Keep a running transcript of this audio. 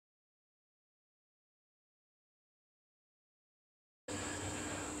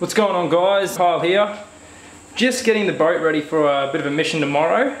What's going on, guys? Kyle here. Just getting the boat ready for a bit of a mission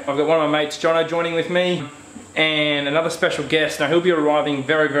tomorrow. I've got one of my mates, Jono, joining with me, and another special guest. Now, he'll be arriving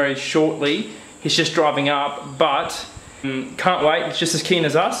very, very shortly. He's just driving up, but can't wait. He's just as keen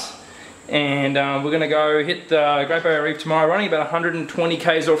as us. And we're gonna go hit the Great Barrier Reef tomorrow, running about 120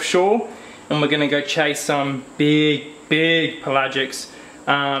 k's offshore, and we're gonna go chase some big pelagics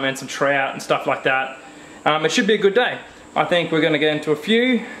and some trout and stuff like that. It should be a good day. I think we're going to get into a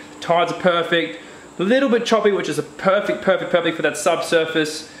few. Tides are perfect, a little bit choppy, which is a perfect for that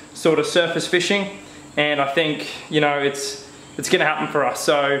subsurface sort of surface fishing. And I think, you know, it's going to happen for us.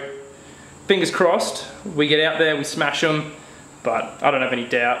 So fingers crossed, we get out there, we smash them. But I don't have any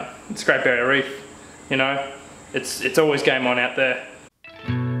doubt. It's Great Barrier Reef, you know. It's always game on out there.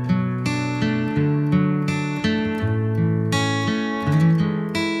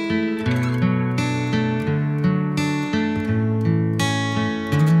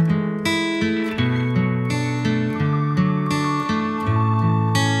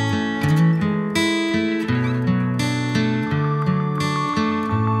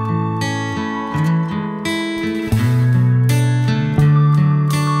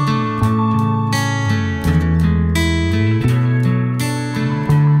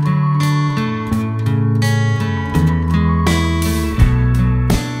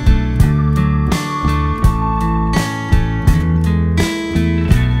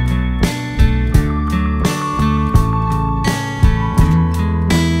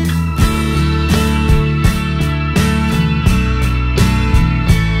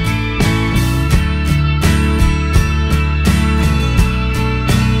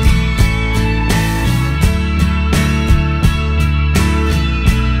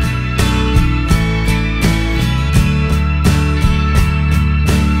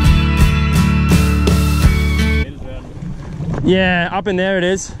 Yeah, up in there it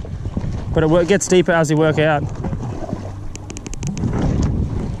is, but it gets deeper as you work out.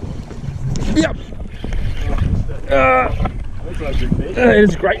 Yep. It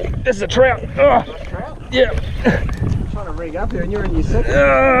is great. This is a trout. Trout? Yeah. I'm trying to rig up here and you're in your second.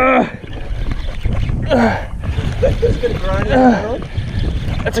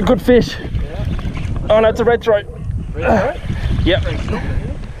 That's a good fish. Yeah. Oh no, it's a red throat. Red throat? Yep.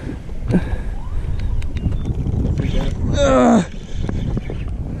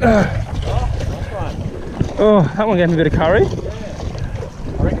 Oh, that one gave me a bit of curry. Yeah.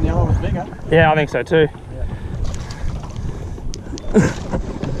 I reckon the other one was bigger. Yeah, I think so too.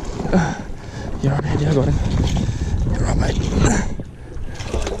 Yeah. You're right, mate. Yeah, I got him. You're right, mate.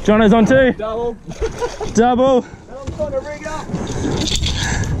 Jono's on too. Double. Double. I'm trying to rig up.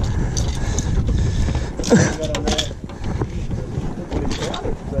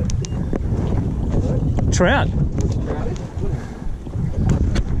 Trout.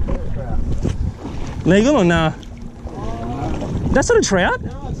 Legal or nah? That's not a trout?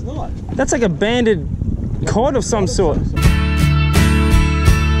 No, it's not. That's like a banded cod of some sort.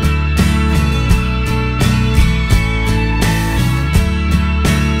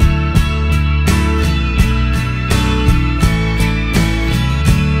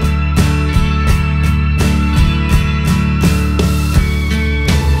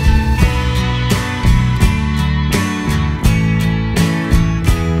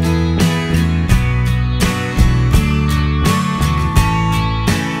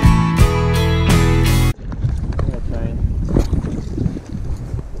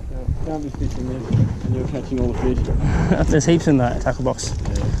 Can't be fishing this and you're catching all the fish. There's heaps in that tackle box.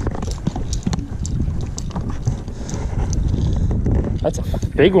 Yeah. That's a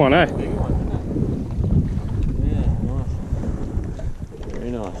big one, eh? Big one, isn't it? Yeah, nice.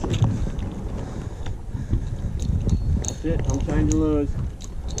 Very nice. That's it, I'm changing lures.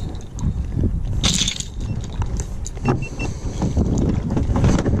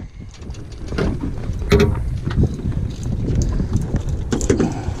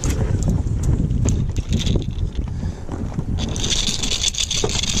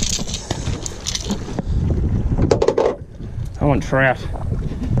 I want trout.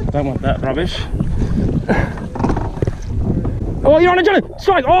 Don't want that rubbish. Oh, you're on it, Johnny!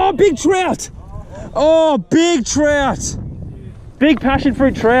 Strike! Oh, big trout! Oh, big trout! Big passion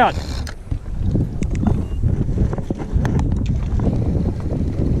fruit trout.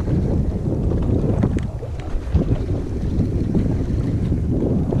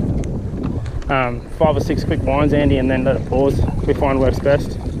 Five or six quick winds, Andy, and then let it pause. We find works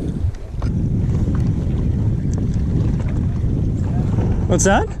best. What's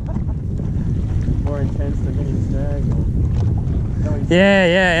that? More intense than hitting snags.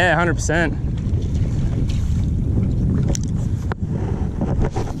 Yeah, 100%.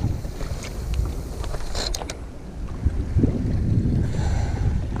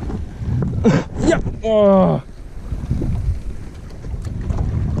 Oh.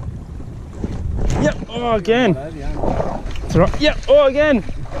 Yep. Oh, again. That's right. Yep. Oh, again.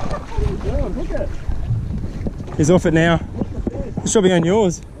 He's off it now. It should be on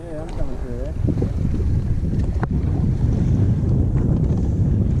yours. Yeah, I'm coming through there.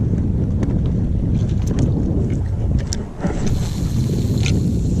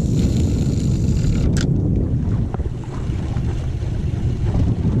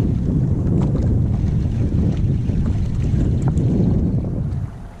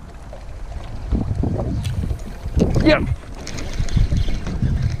 Yep.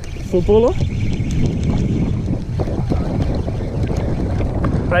 Footballer.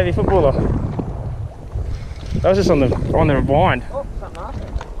 Baby footballer. That was just on the wind. Oh, something after.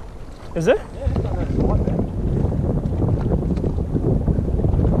 Is it? Yeah, it's not that white there.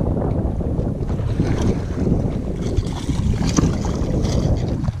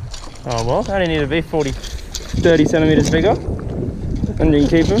 Oh well, I only need to be 30 centimetres bigger. And you can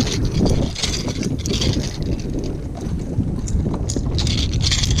keep them.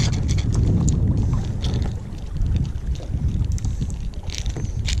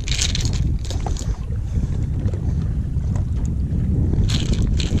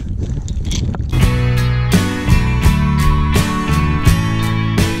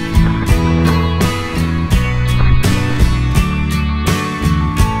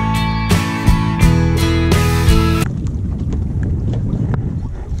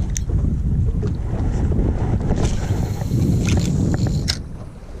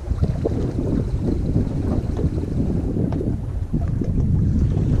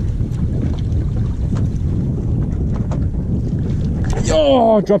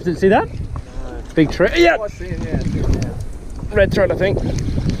 Oh, dropped it. See that? No. Big tree. Yeah. Oh, I see it, yeah. I see it now. Red thread, I think. Red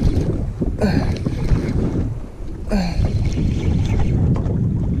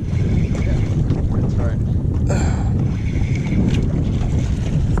thread.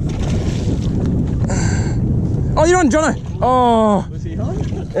 Oh, you're on, Jono. Oh. Was he on?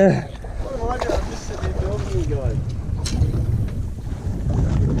 Yeah. What am I doing? I'm just sitting here filming you guys.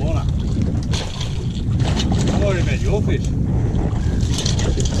 Corner. I'm worried about your fish.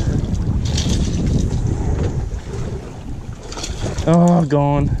 Oh,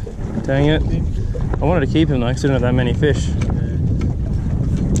 gone. Dang it. I wanted to keep him though, because I didn't have that many fish.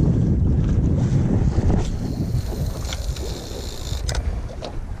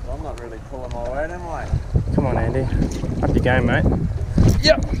 I'm not really pulling my weight, am I? Come on, Andy. Up your game, mate.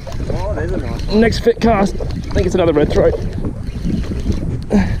 Yep. Oh, there's a nice one. Next fit cast. I think it's another red throat. Give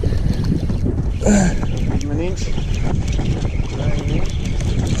him an inch.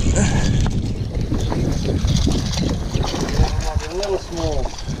 A little small.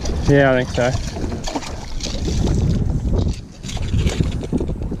 Yeah, I think so.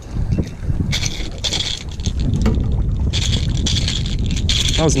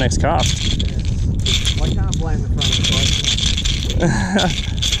 That was the next cast. Yeah. I can't blame the front of the boat.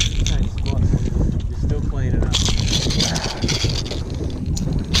 Same spot. You're still cleaning up.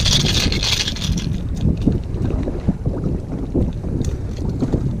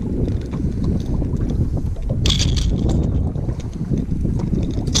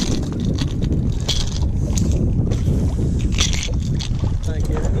 Thank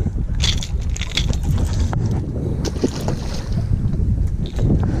you.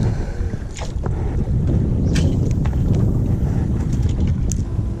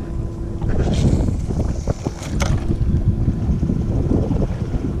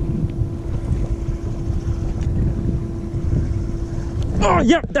 Oh,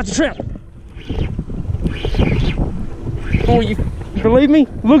 yep, that's a trout. Oh, you believe me?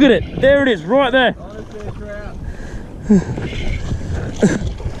 Look at it. There it is, right there. Honestly, a trout.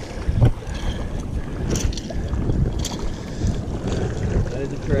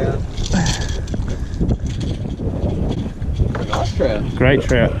 There's a trout. Nice trout. Great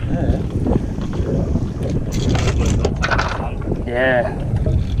trout. Yeah. Yeah.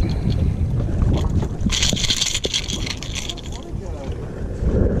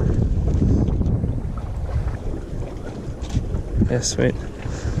 Yeah, sweet.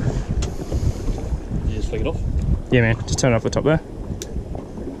 You just flick it off. Yeah, man. Just turn it off the top there.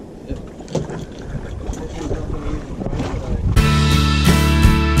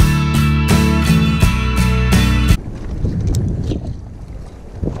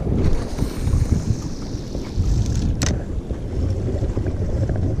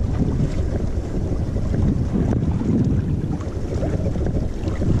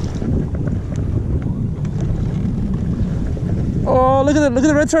 Oh, look at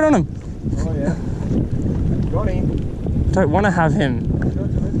the red thread on him. Oh yeah. Got him. Don't want to have him. Show it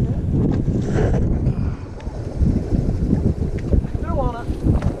to this guy.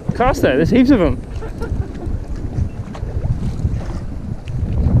 cast there. There's heaps of them.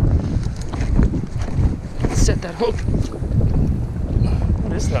 Set that hook.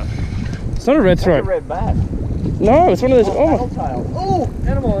 What is that? It's not a red throat. That's a red bass. No, it's one of those. Oh, tail. Oh,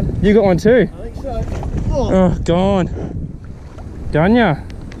 and one. You got one too? I think so. Oh, gone. Done ya?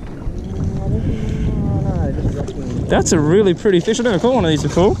 That's a really pretty fish. I never caught one of these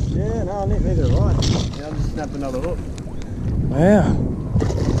before. Yeah, no, neither have I. Now I'll just snap another hook. Wow.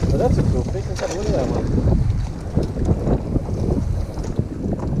 But that's a cool fish. Let's have a look at that one.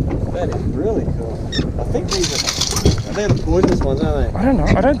 That is really cool. I think these are they the poisonous ones, aren't they? I don't know.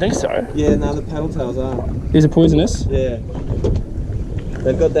 I don't think so. Yeah, no, the paddle tails are. These are poisonous? Yeah.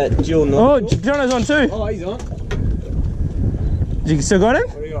 They've got that dual Oh, nostril. Jono's on too. Oh, he's on. You still got him?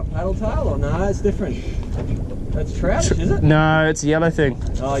 What do you got? Paddle tail or no? It's different. That's trout, is it? No, it's a yellow thing.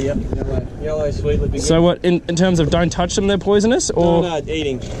 Oh, yep. Yellow sweet lippy. So what, in terms of don't touch them, they're poisonous? Or? No,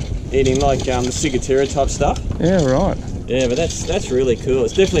 eating like the ciguatera type stuff. Yeah, right. Yeah, but that's really cool.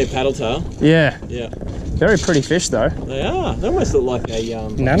 It's definitely a paddle tail. Yeah. Yeah. Very pretty fish though. They are. They almost look like a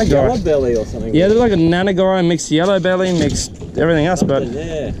Nanagai. yellow belly or something. Yeah, they're like a nanagai mixed yellow belly mixed everything else, but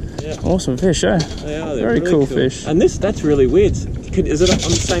yeah. awesome fish, eh? They are. Very really cool fish. And that's really weird. Is it on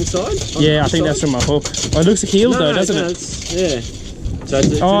the same side? Yeah, I think that's from my hook. Oh, it looks healed though, doesn't it? Yeah. So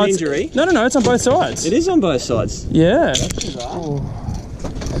it's an injury. No, it's on both sides. It is on both sides. Yeah. That's bizarre. Oh.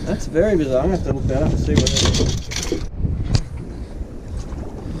 That's very bizarre. I'm gonna have to look that up and see what it is.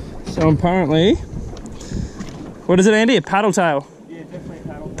 So apparently, what is it, Andy? A paddle tail. Yeah, definitely a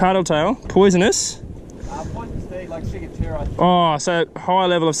paddle tail. Paddle tail, poisonous. Poisonous, like ciguatera. Oh, so high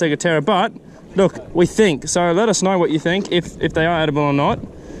level of ciguatera, but look, we think. So let us know what you think, if they are edible or not.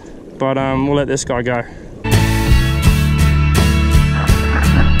 But we'll let this guy go.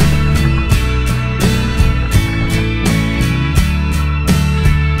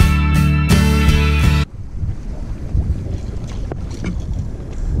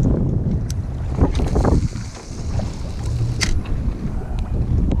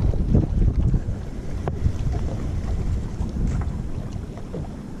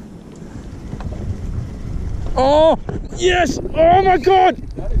 Oh, yes! Oh my God!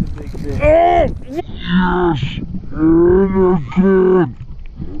 That is a big fish. Oh! Yes! Oh my God!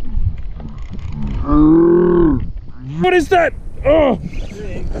 What is that? Oh!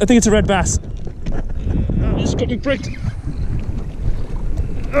 I think it's a red bass. Oh, just got me pricked.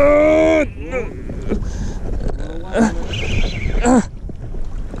 Oh! No.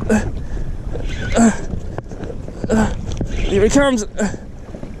 Here he comes.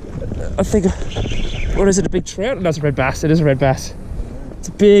 I think. What is it? A big trout? No, it's a red bass. It is a red bass. It's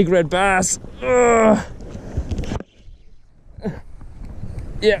a big red bass. Ugh.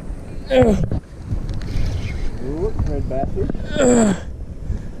 Yeah. Ooh, red bass here.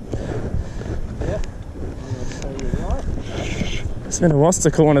 Yep. It's been a while since I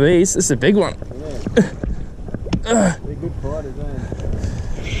caught one of these. This is a big one. Yeah. They're good fighters, aren't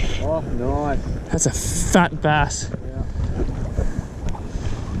they? Oh, nice. That's a fat bass. Yeah.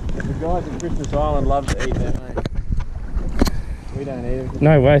 The guys at Christmas Island love to eat them, mate. We don't eat them.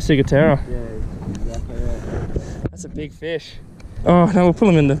 No way, ciguatera. Yeah, exactly, yeah. That's a big fish. Oh, no, we'll pull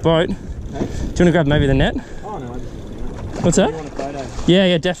him in the boat. Hey? Do you want to grab maybe the net? Oh, no, I just... What's that? You want a photo?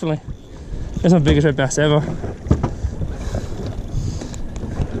 Yeah, definitely. That's my biggest red bass ever.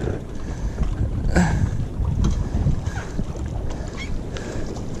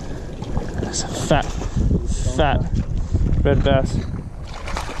 That's a fat red bass.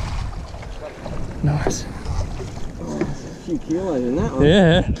 Nice. A few kilos in that one.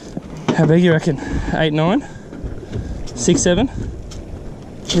 Yeah. How big you reckon? 8, 9? 6, 7?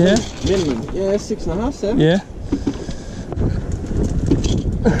 Yeah. Minimum. Yeah, 6.5, 7. Yeah.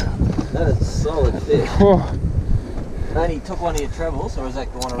 That is a solid fish. Oh. And he took one of your trebles, or is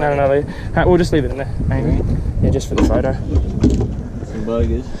that the one No, already? we'll just leave it in there, maybe. Yeah, just for the photo. Some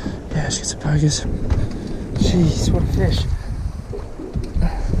bogus. Yeah, let's get some burgers. Jeez, what a fish.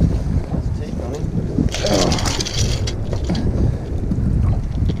 That's teeth on him.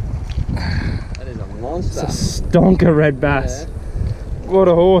 That is a monster. It's a stonker red bass. Yeah. What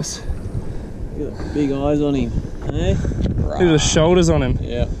a horse. Look at the big eyes on him. Eh? Look at the shoulders on him.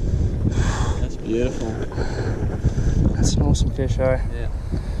 Yeah. That's beautiful. That's an awesome fish, eh? Yeah.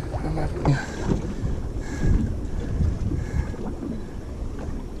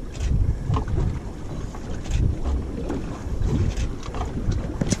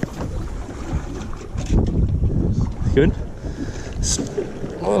 Good.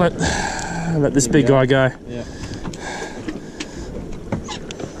 I'll let this big guy go. Yeah.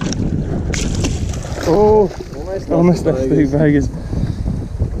 Oh, Almost that big Vegas.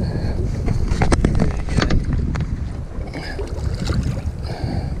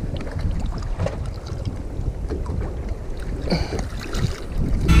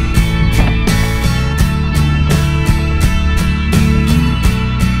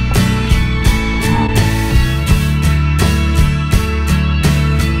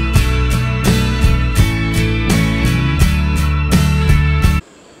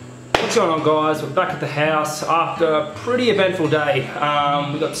 on, guys? We're back at the house after a pretty eventful day.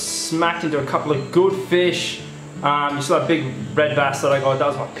 We got smacked into a couple of good fish. You saw that big red bass that I got. That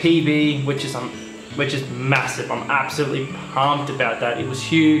was my PB, which is massive. I'm absolutely pumped about that. It was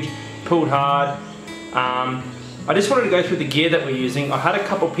huge, pulled hard. I just wanted to go through the gear that we're using. I had a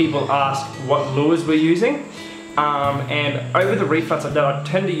couple people ask what lures we're using. And over the reef flats like that, I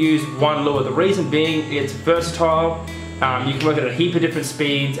tend to use one lure. The reason being, it's versatile. You can work at a heap of different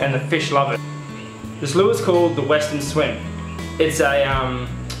speeds and the fish love it. This lure is called the Westin Swim. It's a,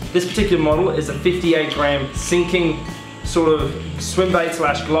 this particular model is a 58 gram sinking sort of swim bait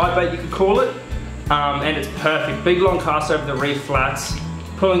slash glide bait, you could call it. And it's perfect. Big long cast over the reef flats,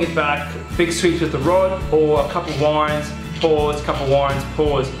 pulling it back, big sweeps with the rod, or a couple winds, pause, couple winds,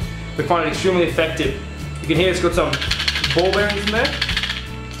 pause. We find it extremely effective. You can hear it's got some ball bearings in there,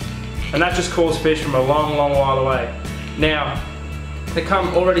 and that just calls fish from a long, long while away. Now, they come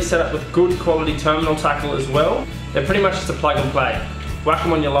already set up with good quality terminal tackle as well. They're pretty much just a plug and play. Whack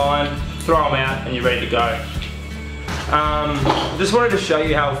them on your line, throw them out, and you're ready to go. Just wanted to show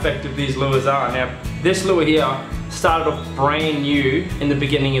you how effective these lures are. Now, this lure here started off brand new in the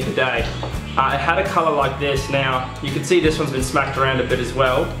beginning of the day. It had a color like this. Now, you can see this one's been smacked around a bit as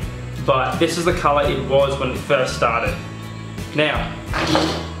well, but this is the color it was when it first started. Now,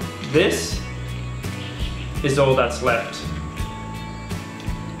 this is all that's left.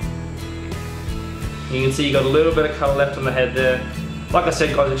 You can see you got a little bit of color left on the head there. Like I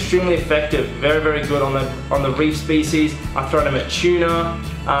said, guys, extremely effective, very, very good on the reef species. I've thrown them at tuna,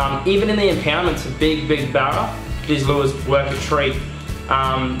 even in the impoundments of big barra, these lures work a treat.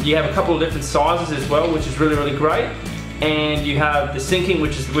 You have a couple of different sizes as well, which is really, really great. And you have the sinking,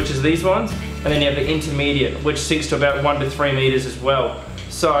 which is these ones, and then you have the intermediate, which sinks to about 1 to 3 meters as well.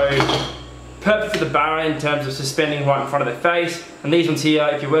 So, perfect for the barra in terms of suspending right in front of the face. And these ones here,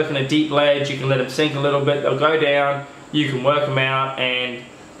 if you're working a deep ledge, you can let them sink a little bit, they'll go down, you can work them out, and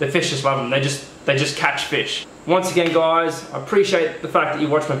the fish just love them. They just catch fish. Once again, guys, I appreciate the fact that you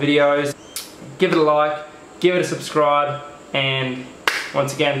watch my videos. Give it a like, give it a subscribe, and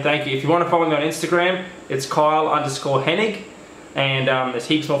once again, thank you. If you want to follow me on Instagram, it's Kyle_Hennig, and there's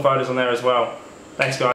heaps more photos on there as well. Thanks, guys.